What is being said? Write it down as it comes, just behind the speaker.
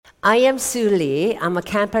I am Sue Lee. I'm a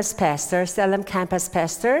campus pastor, Salem campus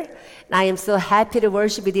pastor. And I am so happy to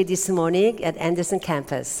worship with you this morning at Anderson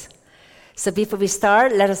campus. So before we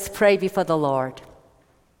start, let us pray before the Lord.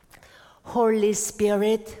 Holy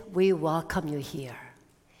Spirit, we welcome you here.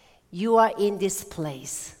 You are in this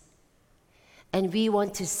place. And we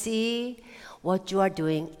want to see what you are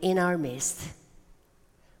doing in our midst.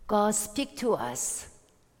 God, speak to us.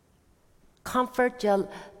 Comfort your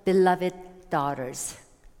beloved daughters.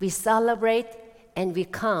 We celebrate and we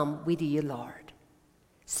come with you, Lord.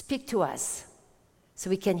 Speak to us so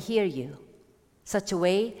we can hear you. Such a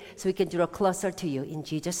way so we can draw closer to you. In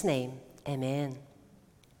Jesus' name, amen.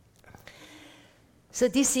 So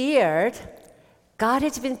this year, God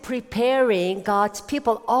has been preparing God's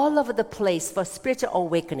people all over the place for spiritual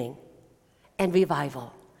awakening and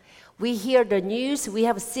revival. We hear the news, we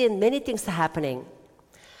have seen many things happening.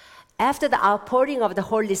 After the outpouring of the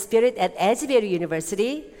Holy Spirit at Asbury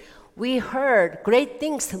University, we heard great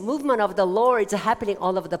things, movement of the Lord is happening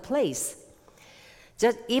all over the place.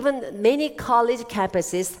 Just even many college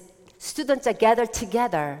campuses, students are gathered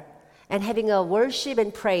together and having a worship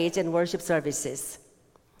and praise and worship services.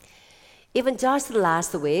 Even just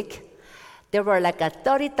last week, there were like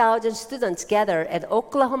 30,000 students gathered at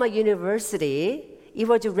Oklahoma University. It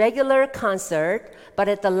was a regular concert, but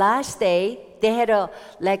at the last day, they had a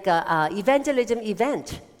evangelism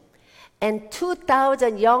event. And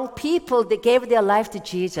 2,000 young people, they gave their life to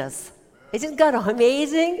Jesus. Isn't God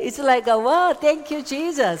amazing? It's like, wow, thank you,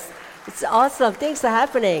 Jesus. It's awesome. Things are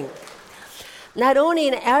happening. Not only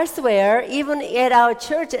in elsewhere, even at our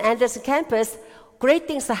church at Anderson campus, great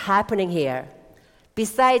things are happening here.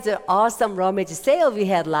 Besides the awesome rummage sale we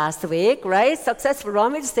had last week, right? Successful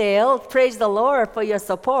rummage sale. Praise the Lord for your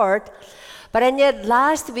support. But and yet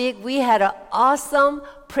last week we had awesome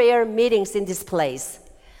prayer meetings in this place.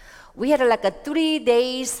 We had like a 3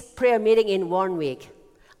 days prayer meeting in 1 week.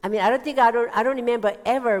 I mean, I don't remember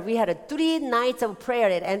ever we had 3 nights of prayer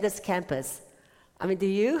at Anderson campus. I mean, do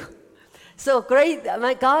you? So great.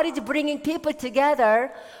 My God is bringing people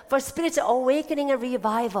together for spiritual awakening and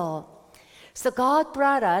revival. So God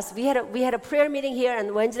brought us. We had a prayer meeting here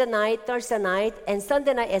on Wednesday night, Thursday night, and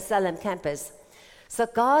Sunday night at Salem campus. So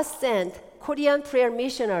God sent Korean prayer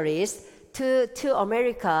missionaries to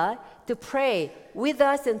America to pray with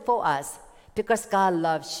us and for us because God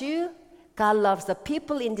loves you, God loves the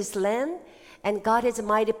people in this land, and God has a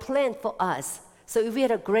mighty plan for us. So we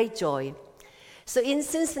had a great joy. So in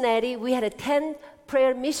Cincinnati, we had 10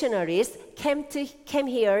 prayer missionaries came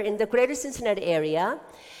here in the greater Cincinnati area,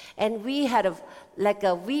 and we had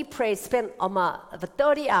we prayed, spent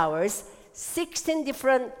 30 hours, 16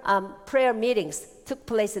 different prayer meetings took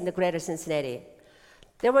place in the greater Cincinnati.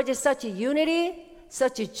 There was just such a unity,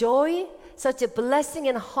 such a joy, such a blessing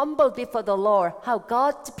and humble before the Lord, how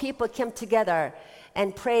God's people came together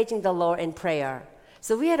and praising the Lord in prayer.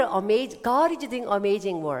 So we had God is doing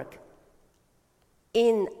amazing work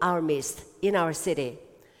in our midst, in our city.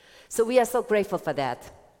 So we are so grateful for that.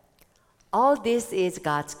 All this is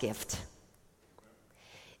God's gift.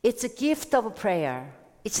 It's a gift of prayer.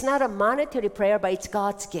 It's not a monetary prayer, but it's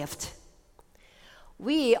God's gift.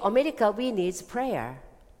 America, we need prayer.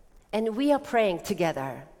 And we are praying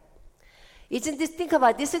together. Think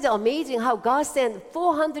about this is amazing how God sent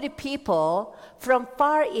 400 people from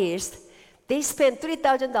Far East. They spent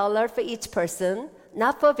 $3,000 for each person,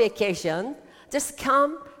 not for vacation. Just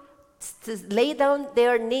come to lay down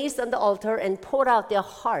their knees on the altar and pour out their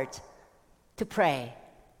heart to pray.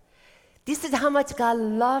 This is how much God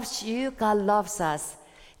loves you, God loves us.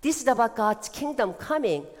 This is about God's kingdom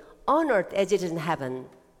coming on earth as it is in heaven.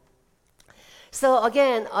 So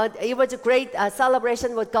again, it was a great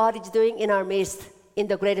celebration what God is doing in our midst in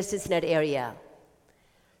the greater Cincinnati area.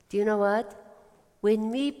 Do you know what? When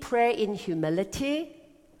we pray in humility,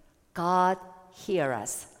 God hears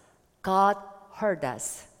us. God heard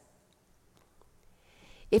us.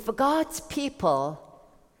 If God's people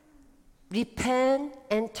repent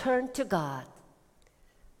and turn to God,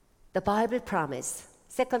 the Bible promised,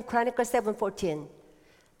 2 Chronicles 7:14,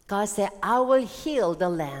 God said, I will heal the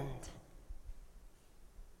land.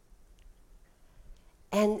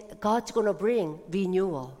 And God's going to bring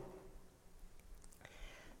renewal.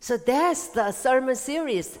 So that's the sermon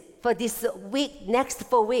series for this week, next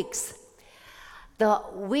 4 weeks.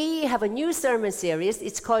 We have a new sermon series.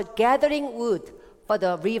 It's called Gathering Wood for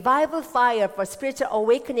the Revival Fire for Spiritual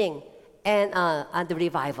Awakening and the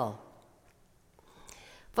Revival.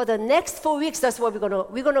 For the next 4 weeks, that's what we're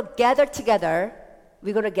going to gather together.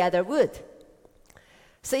 We're going to gather wood.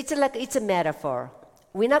 So it's a metaphor.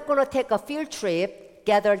 We're not going to take a field trip,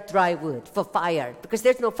 gather dry wood for fire, because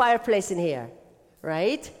there's no fireplace in here,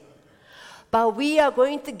 right? But we are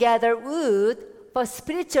going to gather wood for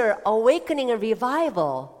spiritual awakening and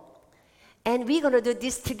revival. And we're going to do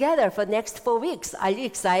this together for the next 4 weeks. Are you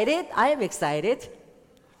excited? I am excited.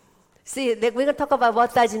 See, we're going to talk about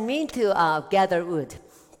what does it mean to gather wood.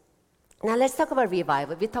 Now let's talk about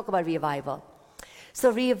revival. We talk about revival.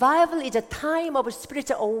 So revival is a time of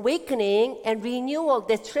spiritual awakening and renewal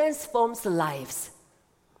that transforms lives.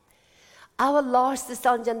 Our lost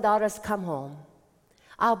sons and daughters come home.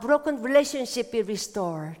 Our broken relationship be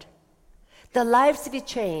restored. The lives be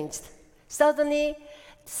changed. Suddenly,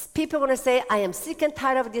 people are going to say, I am sick and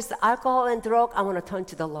tired of this alcohol and drug. I want to turn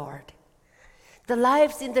to the Lord. The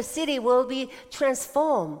lives in the city will be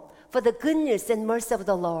transformed for the goodness and mercy of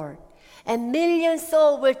the Lord. And millions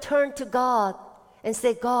souls will turn to God and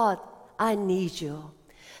say, God, I need you.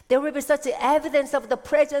 There will be such evidence of the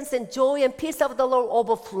presence and joy and peace of the Lord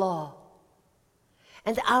overflow.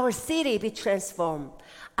 And our city be transformed.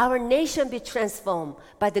 Our nation be transformed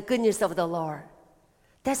by the goodness of the Lord.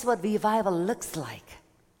 That's what revival looks like.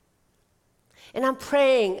 And I'm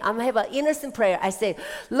praying, I'm having an innocent prayer. I say,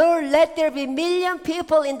 Lord, let there be 1 million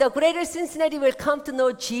people in the greater Cincinnati will come to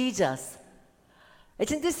know Jesus.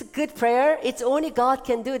 Isn't this a good prayer? It's only God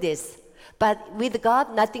can do this. But with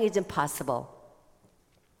God, nothing is impossible.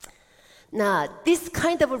 Now, this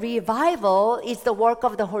kind of a revival is the work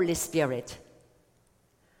of the Holy Spirit.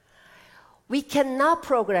 We cannot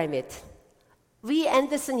program it. We,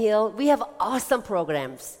 Anderson Hill, we have awesome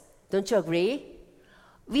programs. Don't you agree?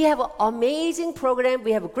 We have an amazing program.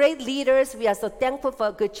 We have great leaders. We are so thankful for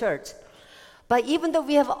a good church. But even though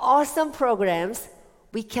we have awesome programs,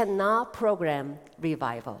 we cannot program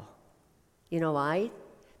revival. You know why?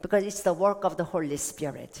 Because it's the work of the Holy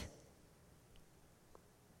Spirit.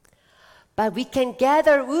 But we can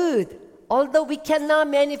gather wood. Although we cannot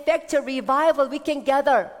manufacture revival, we can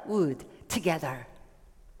gather wood together.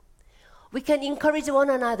 We can encourage one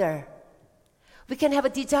another. We can have a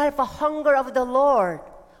desire for hunger of the Lord.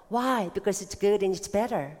 Why? Because it's good and it's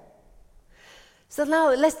better. So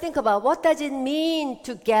now let's think about what does it mean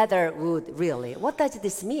to gather wood, really? What does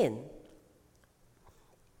this mean?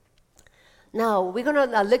 Now, we're going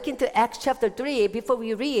to look into Acts chapter 3. Before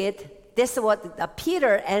we read, this is what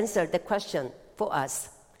Peter answered the question for us.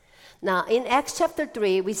 Now, in Acts chapter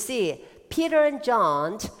 3, we see Peter and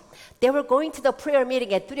John, they were going to the prayer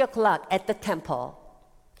meeting at 3 o'clock at the temple.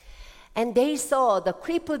 And they saw the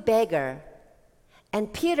crippled beggar.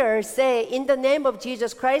 And Peter say, in the name of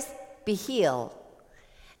Jesus Christ, be healed.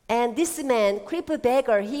 And this man, crippled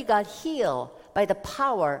beggar, he got healed by the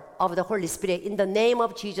power of the Holy Spirit in the name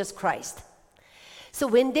of Jesus Christ. So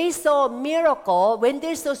when they saw miracle, when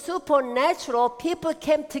they saw supernatural, people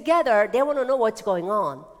came together. They want to know what's going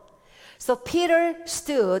on. So Peter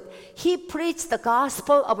stood. He preached the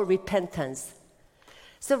gospel of repentance.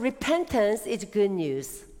 So repentance is good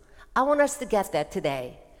news. I want us to get that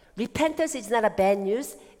today. Repentance is not a bad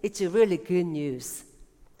news. It's really good news.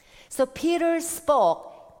 So Peter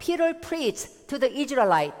spoke. Peter preached to the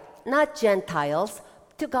Israelites, not Gentiles,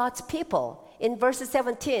 to God's people. In verses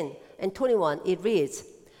 17 and 21, it reads,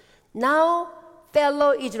 now,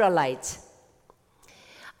 fellow Israelites,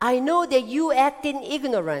 I know that you act in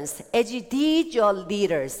ignorance as you did your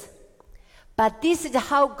leaders. But this is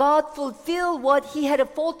how God fulfilled what he had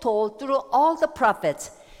foretold through all the prophets,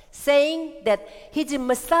 saying that his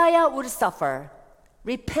Messiah would suffer.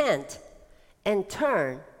 Repent and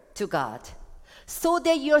turn to God, so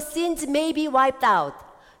that your sins may be wiped out,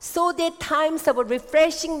 so that times of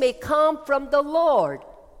refreshing may come from the Lord,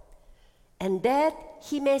 and that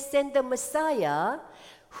he may send the Messiah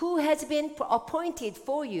who has been appointed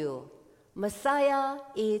for you. Messiah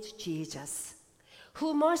is Jesus,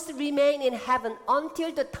 who must remain in heaven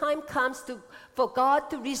until the time comes for God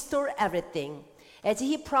to restore everything, as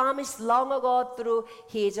he promised long ago through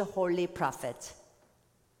his holy prophet.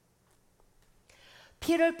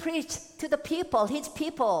 Peter preached to the people, his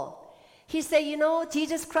people. He said,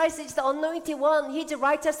 Jesus Christ is the anointed one. He's the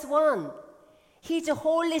righteous one. He's the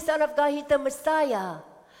holy Son of God. He's the Messiah.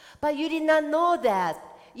 But you did not know that.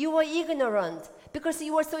 You were ignorant. Because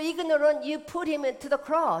you were so ignorant, you put him to the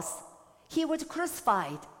cross. He was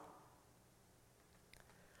crucified.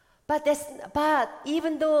 But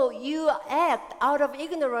even though you act out of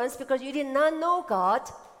ignorance because you did not know God,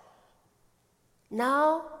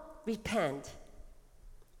 now repent.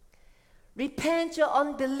 Repent your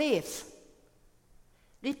unbelief.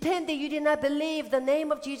 Repent that you did not believe the name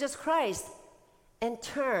of Jesus Christ, and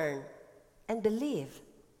turn and believe.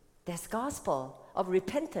 That's gospel of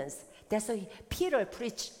repentance. That's what Peter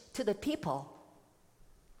preached to the people.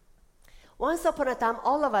 Once upon a time,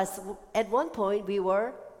 all of us, at one point,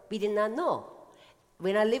 we did not know.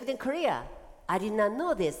 When I lived in Korea, I did not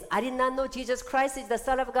know this. I did not know Jesus Christ is the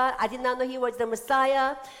Son of God. I did not know he was the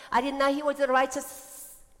Messiah. I did not know he was the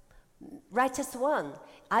righteous one.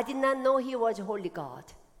 I did not know he was holy God.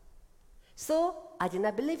 So I did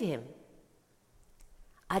not believe him.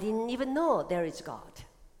 I didn't even know there is God.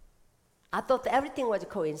 I thought everything was a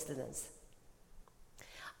coincidence.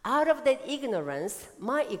 Out of that ignorance,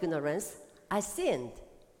 my ignorance, I sinned.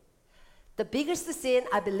 The biggest sin,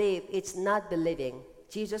 I believe, is not believing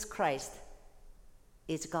Jesus Christ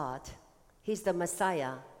is God. He's the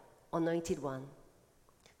Messiah, anointed one.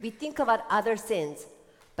 We think about other sins,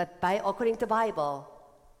 but according to the Bible,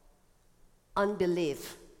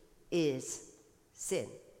 unbelief is sin.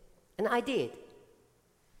 And I did.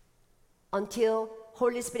 Until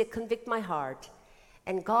Holy Spirit convict my heart.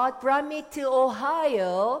 And God brought me to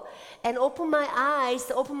Ohio and opened my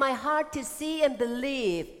eyes, opened my heart to see and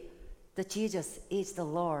believe that Jesus is the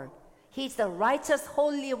Lord. He's the righteous,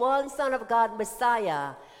 holy one, Son of God, Messiah,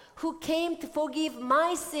 who came to forgive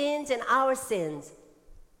my sins and our sins.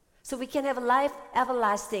 So we can have life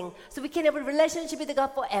everlasting. So we can have a relationship with God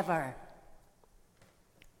forever.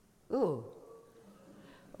 Ooh.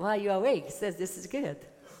 While you're awake, says this is good.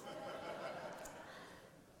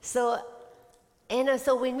 So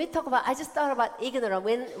when we talk about, I just thought about ignorant.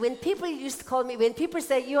 When people used to call me, when people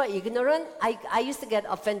say you are ignorant, I used to get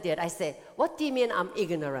offended. I say, what do you mean I'm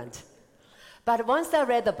ignorant? But once I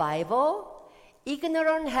read the Bible,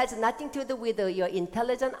 ignorant has nothing to do with your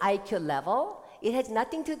intelligent IQ level. It has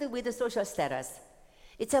nothing to do with the social status.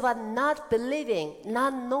 It's about not believing,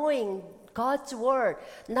 not knowing God's word,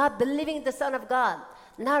 not believing the Son of God,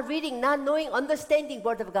 not reading, not knowing, understanding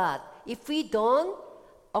word of God. If we don't,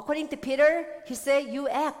 according to Peter, he said, you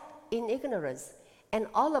act in ignorance. And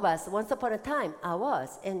all of us, once upon a time, I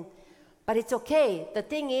was. But it's okay. The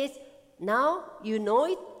thing is, now you know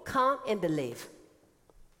it, come and believe.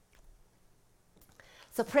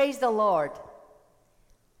 So praise the Lord.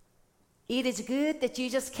 It is good that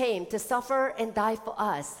Jesus came to suffer and die for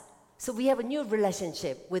us. So we have a new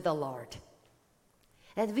relationship with the Lord.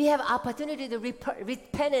 And we have opportunity to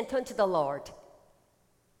repent and turn to the Lord.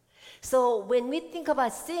 So when we think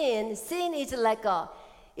about sin, sin is like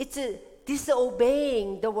it's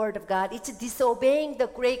disobeying the word of God. It's disobeying the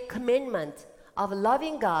great commandment of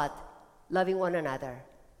loving God, loving one another.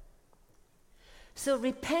 So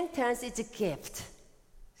repentance is a gift.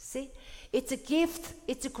 See? It's a gift,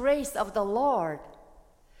 it's a grace of the Lord.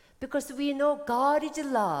 Because we know God is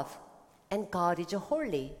love and God is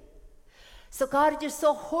holy. So God is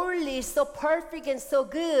so holy, so perfect, and so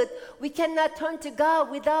good, we cannot turn to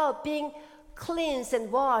God without being cleansed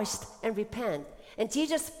and washed and repent. And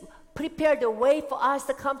Jesus prepared a way for us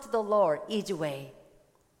to come to the Lord, easy way.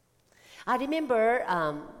 I remember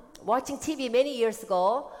watching TV many years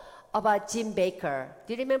ago about Jim Bakker.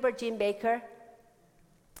 Do you remember Jim Bakker?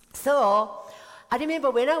 So I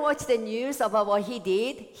remember when I watched the news about what he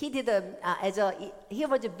did, he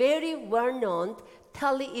was a very well-known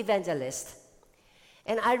tele-evangelist.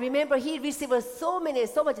 And I remember he received so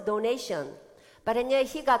much donation, but then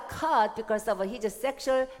he got caught because of his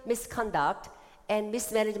sexual misconduct and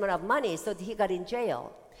mismanagement of money, so he got in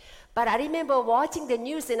jail. But I remember watching the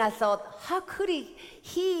news and I thought, how could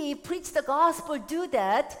he preach the gospel, do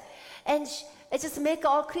that, and it just make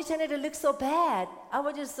all Christianity look so bad. I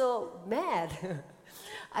was just so mad.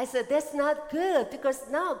 I said, that's not good, because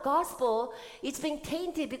now gospel is being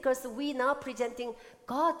tainted because we now presenting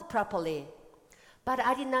God properly. But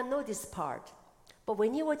I did not know this part. But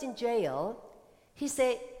when he was in jail, he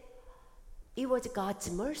said, it was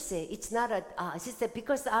God's mercy. It's not he said,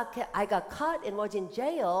 because I got caught and was in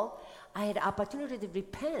jail, I had opportunity to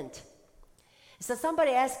repent. So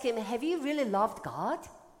somebody asked him, have you really loved God?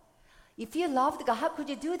 If you loved God, how could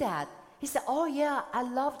you do that? He said, oh yeah, I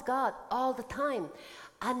loved God all the time.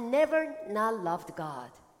 I never not loved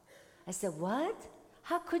God. I said, what?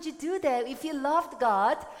 How could you do that? If you loved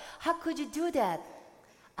God, how could you do that?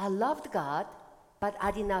 I loved God, but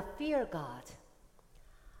I did not fear God.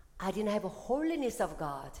 I didn't have a holiness of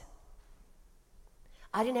God.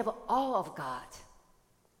 I didn't have awe of God.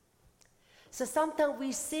 So sometimes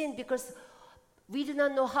we sin because we do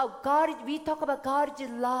not know how God is. We talk about God is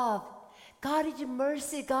love. God is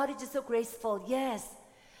mercy. God is so graceful. Yes.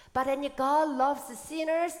 But then God loves the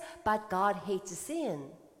sinners, but God hates sin.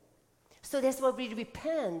 So that's why we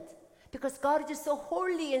repent. Because God is so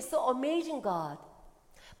holy and so amazing God.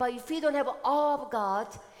 But if we don't have awe of God,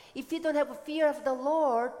 if we don't have a fear of the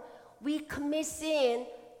Lord, we commit sin,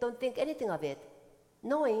 don't think anything of it,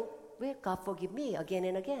 knowing, well, God forgive me again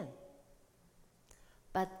and again.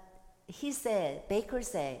 But he said,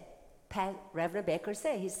 Reverend Baker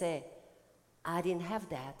said, he said, I didn't have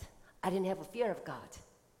that. I didn't have a fear of God.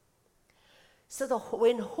 So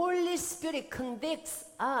when Holy Spirit convicts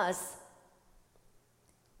us,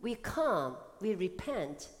 we come, we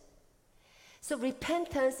repent. So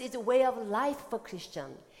repentance is a way of life for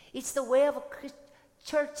Christian. It's the way of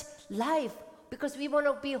church life, because we want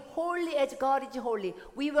to be holy as God is holy.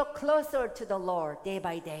 We walk closer to the Lord day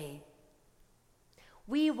by day.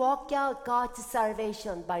 We walk out God's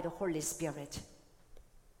salvation by the Holy Spirit.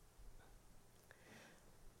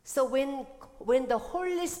 So when the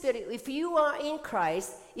Holy Spirit, if you are in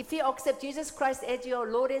Christ, if you accept Jesus Christ as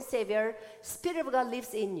your Lord and Savior, Spirit of God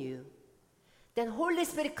lives in you. Then Holy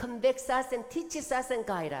Spirit convicts us and teaches us and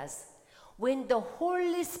guides us. When the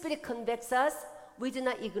Holy Spirit convicts us, we do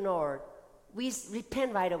not ignore. We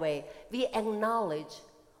repent right away. We acknowledge,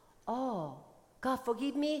 oh, God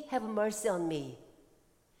forgive me, have mercy on me.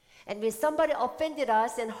 And when somebody offended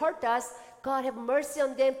us and hurt us, God have mercy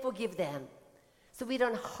on them, forgive them. So we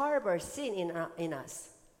don't harbor sin in us.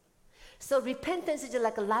 So repentance is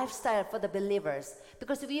like a lifestyle for the believers,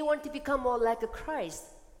 because we want to become more like Christ.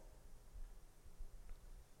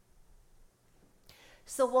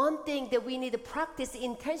 So one thing that we need to practice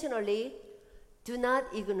intentionally, do not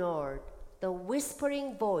ignore the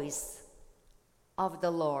whispering voice of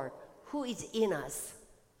the Lord who is in us.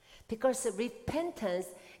 Because repentance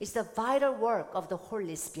is the vital work of the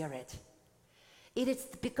Holy Spirit. It is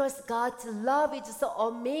because God's love is so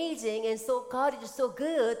amazing and so God is so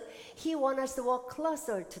good, He wants us to walk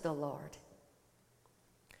closer to the Lord.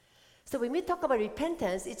 So when we talk about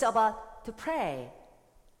repentance, it's about to pray.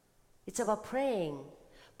 It's about praying.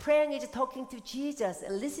 Praying is talking to Jesus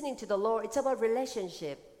and listening to the Lord. It's about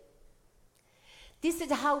relationship. This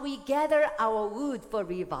is how we gather our wood for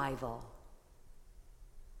revival.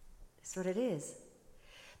 That's what it is.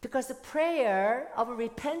 Because the prayer of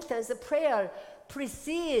repentance, the prayer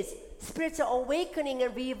precedes spiritual awakening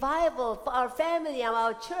and revival for our family,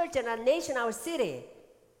 our church, and our nation, our city.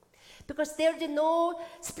 Because there is no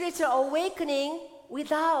spiritual awakening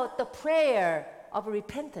without the prayer of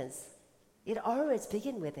repentance. It always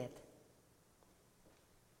begins with it.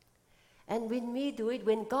 And when we do it,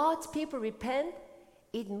 when God's people repent,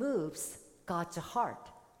 it moves God's heart.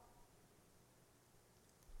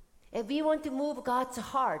 And we want to move God's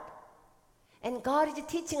heart. And God is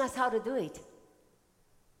teaching us how to do it.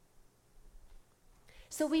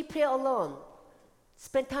 So we pray alone,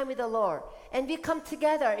 spend time with the Lord, and we come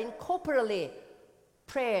together and corporately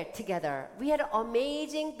pray together. We had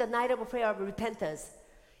the night of prayer of repentance.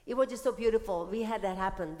 It was just so beautiful. We had that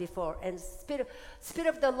happen before. And Spirit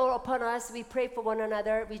of the Lord upon us, we pray for one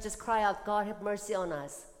another. We just cry out, God, have mercy on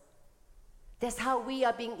us. That's how we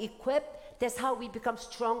are being equipped. That's how we become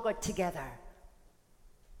stronger together.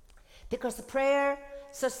 Because prayer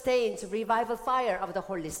sustains revival fire of the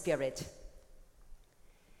Holy Spirit.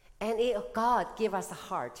 And God gave us a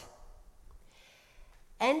heart.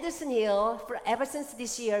 Anderson Hill, ever since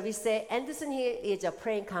this year, we say Anderson Hill is a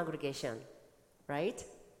praying congregation, right?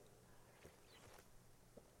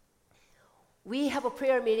 We have a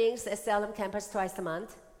prayer meetings at Salem campus twice a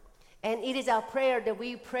month. And it is our prayer that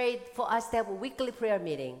we prayed for us to have a weekly prayer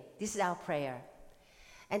meeting. This is our prayer.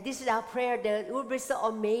 And this is our prayer that it will be so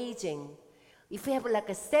amazing. If we have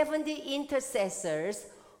like 70 intercessors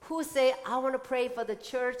who say, I want to pray for the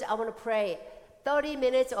church, I want to pray 30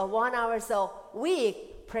 minutes or 1 hour so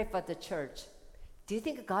week, pray for the church. Do you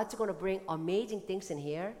think God's going to bring amazing things in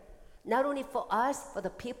here? Not only for us, for the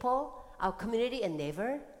people, our community and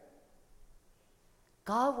neighbor.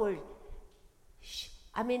 God will,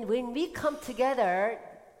 when we come together,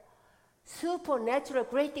 supernatural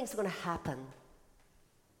great things are going to happen.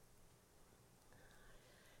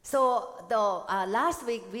 So last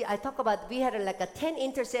week, I talked about, we had 10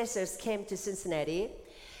 intercessors came to Cincinnati.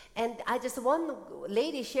 And one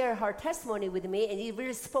lady shared her testimony with me, and it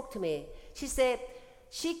really spoke to me. She said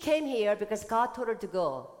she came here because God told her to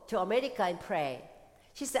go to America and pray.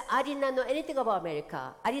 She said, I did not know anything about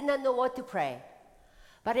America. I did not know what to pray.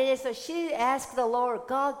 But so she asked the Lord,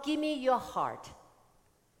 God, give me your heart.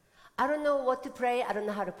 I don't know what to pray. I don't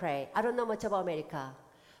know how to pray. I don't know much about America.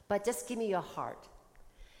 But just give me your heart.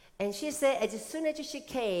 And she said, as soon as she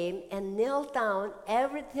came and knelt down,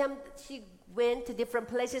 every time she went to different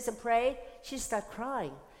places and prayed, she started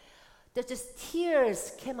crying. There's just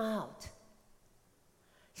tears came out.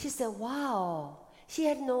 She said, wow. She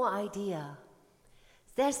had no idea.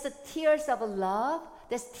 That's the tears of love.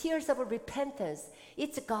 That's tears of repentance.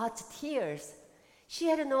 It's God's tears. She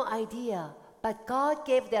had no idea. But God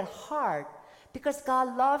gave that heart Because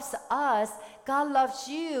God loves us, God loves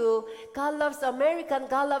you, God loves America, and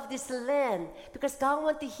God loves this land. Because God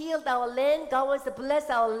wants to heal our land, God wants to bless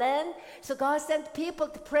our land. So God sent people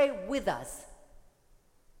to pray with us.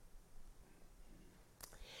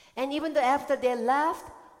 And even though after they left,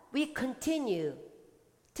 we continue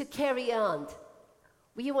to carry on.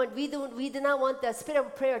 We do not want the spirit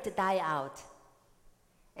of prayer to die out.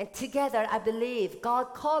 And together, I believe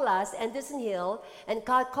God called us, Anderson Hill, and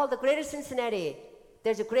God called the Greater Cincinnati.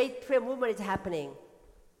 There's a great prayer movement is happening.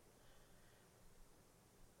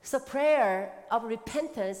 So prayer of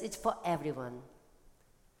repentance is for everyone.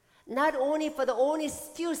 Not only for the only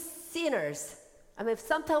few sinners. I mean,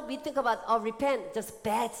 sometimes we think about, repent, just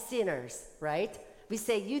bad sinners, right? We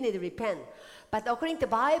say, you need to repent. But according to the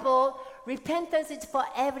Bible, repentance is for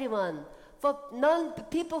everyone. For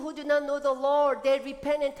people who do not know the Lord, they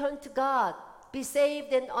repent and turn to God, be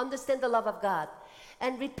saved and understand the love of God.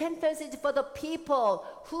 And repentance is for the people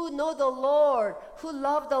who know the Lord, who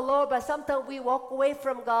love the Lord, but sometimes we walk away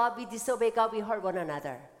from God, we disobey God, we hurt one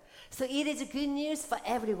another. So it is good news for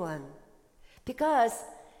everyone. Because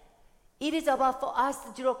it is about for us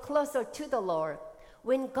to draw closer to the Lord.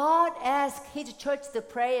 When God asks His church to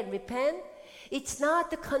pray and repent, it's not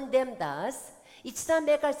to condemn us. It's not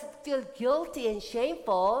make us feel guilty and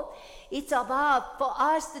shameful. It's about for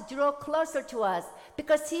us to draw closer to us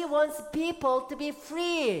because He wants people to be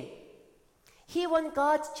free. He wants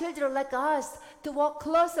God's children like us to walk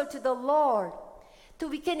closer to the Lord, so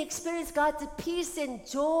we can experience God's peace and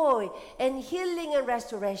joy and healing and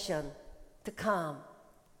restoration to come.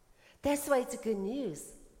 That's why it's good news.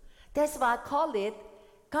 That's why I call it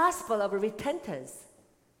gospel of repentance.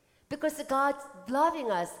 Because God's loving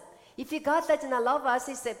us. If God does not love us,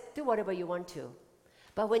 He said, do whatever you want to.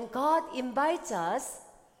 But when God invites us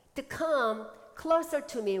to come closer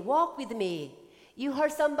to me, walk with me. You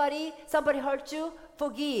hurt somebody hurt you,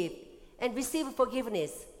 forgive and receive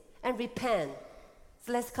forgiveness and repent.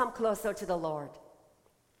 So let's come closer to the Lord.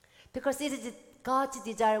 Because it is God's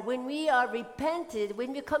desire. When we are repented,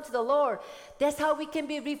 when we come to the Lord, that's how we can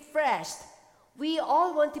be refreshed. We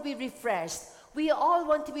all want to be refreshed. We all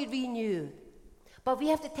want to be renewed. But we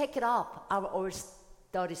have to take it up, our old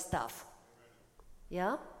dirty stuff.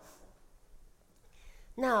 Yeah?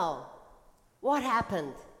 Now, what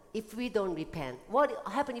happened if we don't repent? What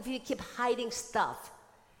happened if we keep hiding stuff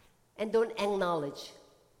and don't acknowledge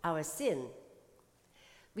our sin?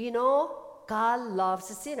 We know God loves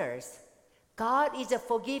sinners. God is a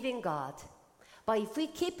forgiving God. But if we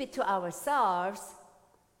keep it to ourselves,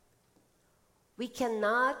 we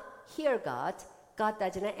cannot hear God. God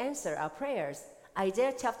does not answer our prayers.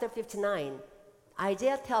 Isaiah chapter 59.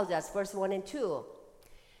 Isaiah tells us, verse 1 and 2.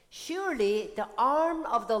 Surely the arm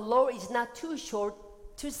of the Lord is not too short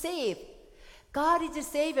to save. God is a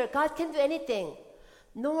Savior. God can do anything.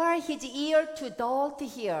 Nor His ear too dull to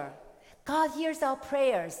hear. God hears our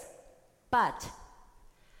prayers. But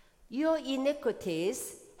your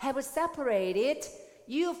iniquities have separated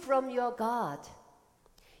you from your God.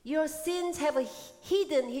 Your sins have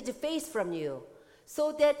hidden His face from you,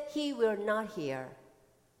 so that He will not hear.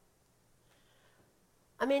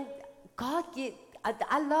 I mean,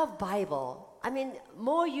 I love Bible. I mean,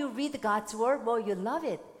 more you read God's word, more you love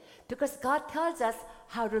it. Because God tells us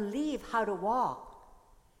how to live, how to walk.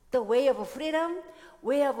 The way of freedom,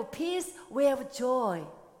 way of peace, way of joy.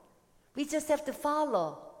 We just have to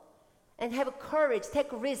follow and have courage,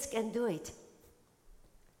 take a risk and do it.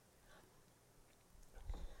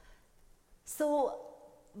 So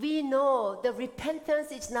we know the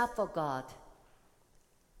repentance is not for God.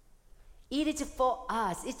 It is for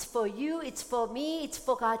us. It's for you. It's for me. It's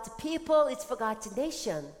for God's people. It's for God's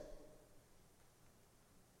nation.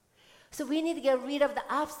 So we need to get rid of the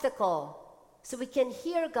obstacle so we can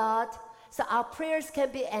hear God, so our prayers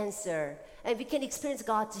can be answered, and we can experience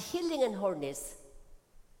God's healing and wholeness.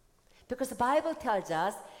 Because the Bible tells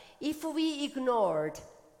us if we ignored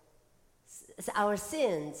our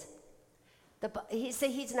sins, He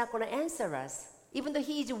said He's not going to answer us. Even though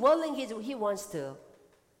He is willing, He wants to.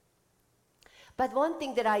 But one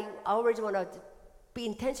thing that I always want to be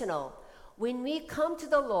intentional. When we come to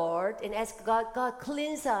the Lord and ask God, God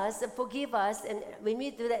cleanse us and forgive us, and when we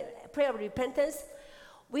do that prayer of repentance,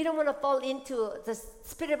 we don't want to fall into the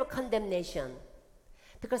spirit of condemnation.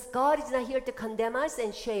 Because God is not here to condemn us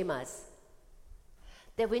and shame us.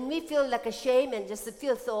 That when we feel like ashamed and just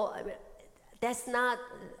feel so, that's not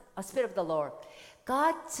a spirit of the Lord.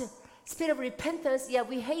 God's spirit of repentance, yeah,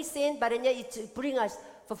 we hate sin, but yet it brings us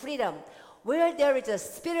for freedom. Where there is a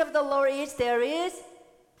spirit of the Lord there is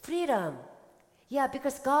freedom. Yeah,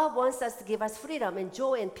 because God wants us to give us freedom and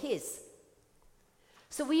joy and peace.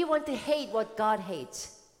 So we want to hate what God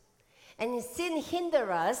hates. And sin hinders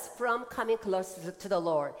us from coming close to the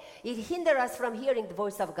Lord. It hinders us from hearing the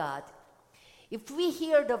voice of God. If we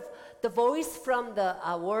hear the voice from the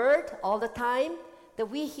word all the time, that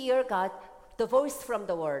we hear God, the voice from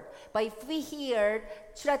the word. But if we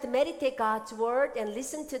try to meditate God's word and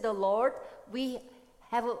listen to the Lord, we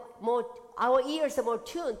have our ears are more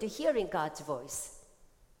tuned to hearing God's voice.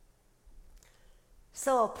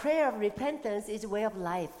 So prayer of repentance is a way of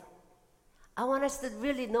life. I want us to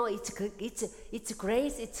really know it's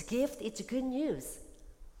grace, it's gift, it's good news.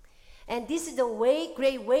 And this is a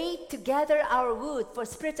great way to gather our wood for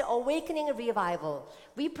spiritual awakening and revival.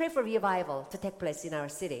 We pray for revival to take place in our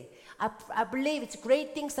city. I believe it's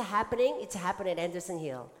great things are happening. It's happening at Anderson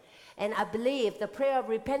Hill. And I believe the prayer of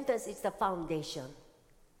repentance is the foundation.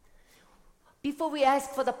 Before we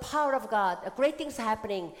ask for the power of God, great things are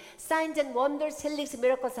happening. Signs and wonders, healings,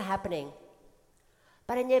 miracles are happening.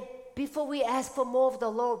 But yet, before we ask for more of the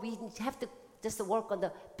Lord, we have to just work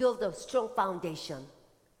on build a strong foundation.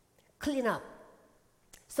 Clean up.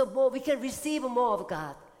 So we can receive more of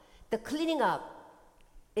God. The cleaning up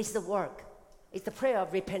is the work. It's the prayer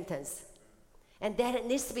of repentance. And that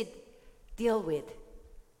needs to be dealt with.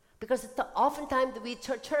 Because oftentimes we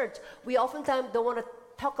church, we oftentimes don't want to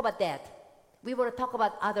talk about that. We want to talk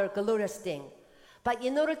about other glorious things. But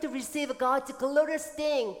in order to receive God's glorious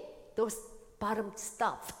thing, those bottom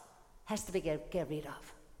stuff has to be get rid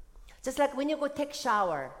of. Just like when you go take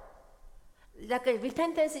shower. Like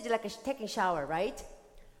repentance is like taking shower, right?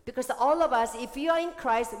 Because all of us, if you are in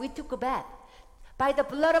Christ, we took a bath. By the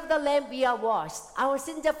blood of the Lamb, we are washed. Our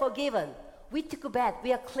sins are forgiven. We took a bath.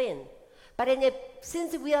 We are clean. But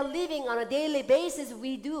since we are living on a daily basis,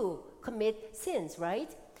 we do commit sins,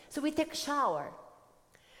 right? So we take a shower.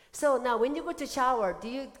 So now when you go to shower, do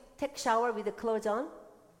you take shower with the clothes on?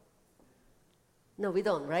 No, we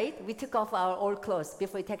don't, right? We took off our old clothes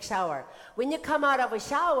before we take shower. When you come out of a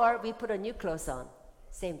shower, we put a new clothes on.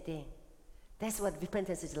 Same thing. That's what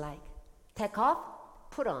repentance is like. Take off,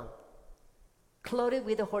 put on. Clothed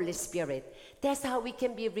with the Holy Spirit. That's how we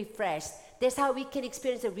can be refreshed. That's how we can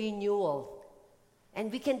experience a renewal.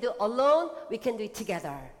 And we can do it alone, we can do it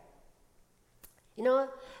together. You know,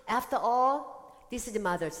 after all, this is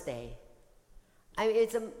Mother's Day.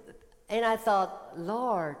 And I thought,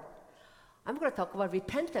 Lord, I'm going to talk about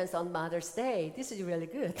repentance on Mother's Day. This is really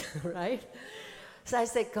good, right? So I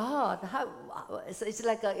said, God, so it's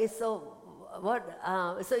like so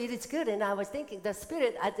it is good. And I was thinking, the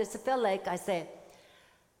Spirit, I just felt like I said,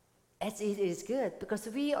 it is good because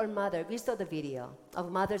we are mother. We saw the video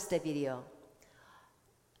of Mother's Day video.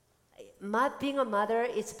 Being a mother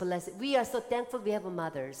is blessed. We are so thankful we have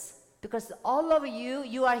mothers because all of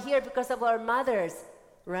you are here because of our mothers,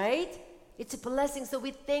 right? It's a blessing. So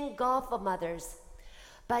we thank God for mothers.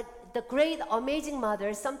 But the great, amazing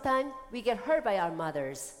mothers, sometimes we get hurt by our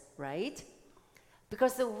mothers, right?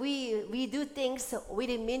 Because we do things we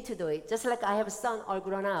didn't mean to do it. Just like I have a son all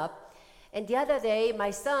grown up. And the other day,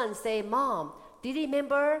 my son say, Mom, do you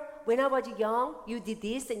remember when I was young, you did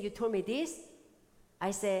this and you told me this?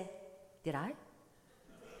 I said, did I?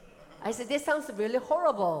 I said, this sounds really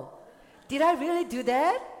horrible. Did I really do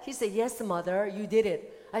that? He said, yes, mother, you did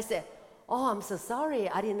it. I said, oh, I'm so sorry.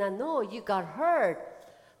 I did not know you got hurt.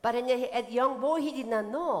 But at young boy, he did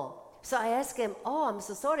not know. So I asked him, oh, I'm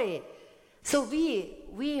so sorry. So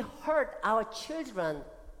we hurt our children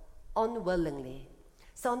unwillingly.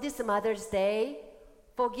 So on this Mother's Day,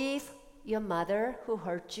 forgive your mother who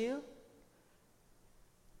hurt you.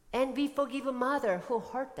 And we forgive a mother who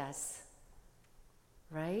hurt us.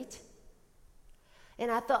 Right?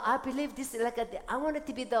 And I believe this is I want it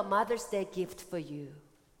to be the Mother's Day gift for you.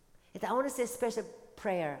 And I want to say a special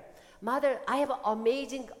prayer. Mother, I have an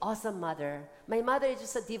amazing, awesome mother. My mother is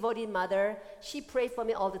just a devoted mother. She prayed for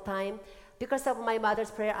me all the time. Because of my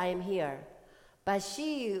mother's prayer, I am here. But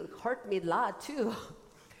she hurt me a lot too.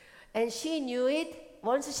 And she knew it.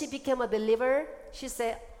 Once she became a believer, she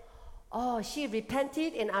said, oh, she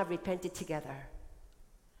repented and I repented together.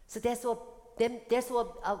 So that's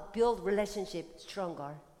what build relationship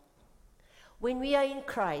stronger. When we are in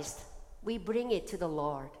Christ, we bring it to the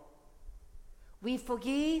Lord. We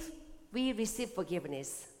forgive, we receive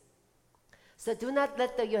forgiveness. So do not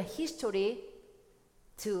let your history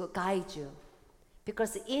to guide you.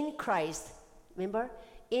 Because in Christ, remember,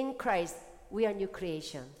 in Christ, we are new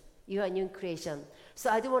creation. You are new creation.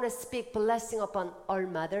 So I do want to speak blessing upon all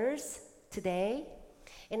mothers today.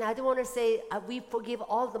 And I do want to say, we forgive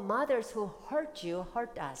all the mothers who hurt you,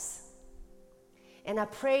 hurt us. And I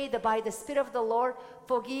pray that by the Spirit of the Lord,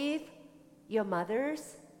 forgive your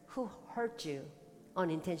mothers who hurt you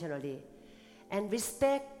unintentionally. and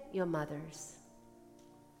respect your mothers.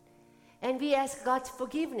 And we ask God's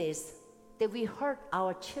forgiveness that we hurt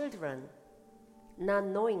our children not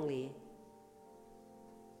knowingly.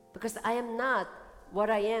 Because I am not what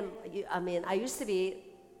I am. I used to be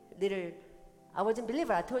I wasn't a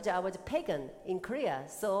believer. I told you I was a pagan in Korea.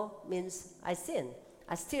 So means I sin.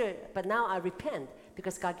 But now I repent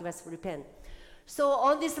because God gave us repent. So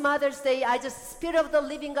on this Mother's Day, Spirit of the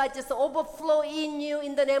living God, just overflow in you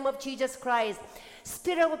in the name of Jesus Christ.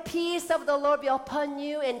 Spirit of peace of the Lord be upon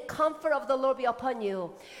you and comfort of the Lord be upon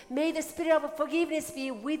you. May the spirit of forgiveness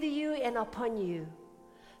be with you and upon you.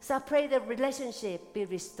 So I pray the relationship be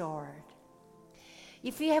restored.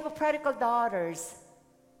 If you have prodigal daughters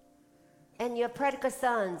and your prodigal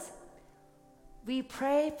sons, we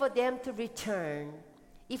pray for them to return.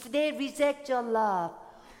 If they reject your love,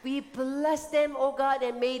 we bless them, O God,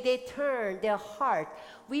 and may they turn their heart.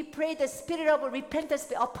 We pray the spirit of repentance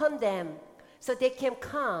be upon them so they can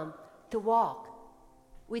come to walk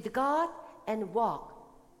with God and walk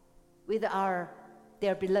with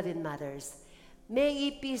their beloved mothers. May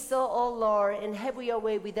it be so, O Lord, and have your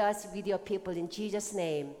way with us, with your people. In Jesus'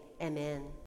 name, amen.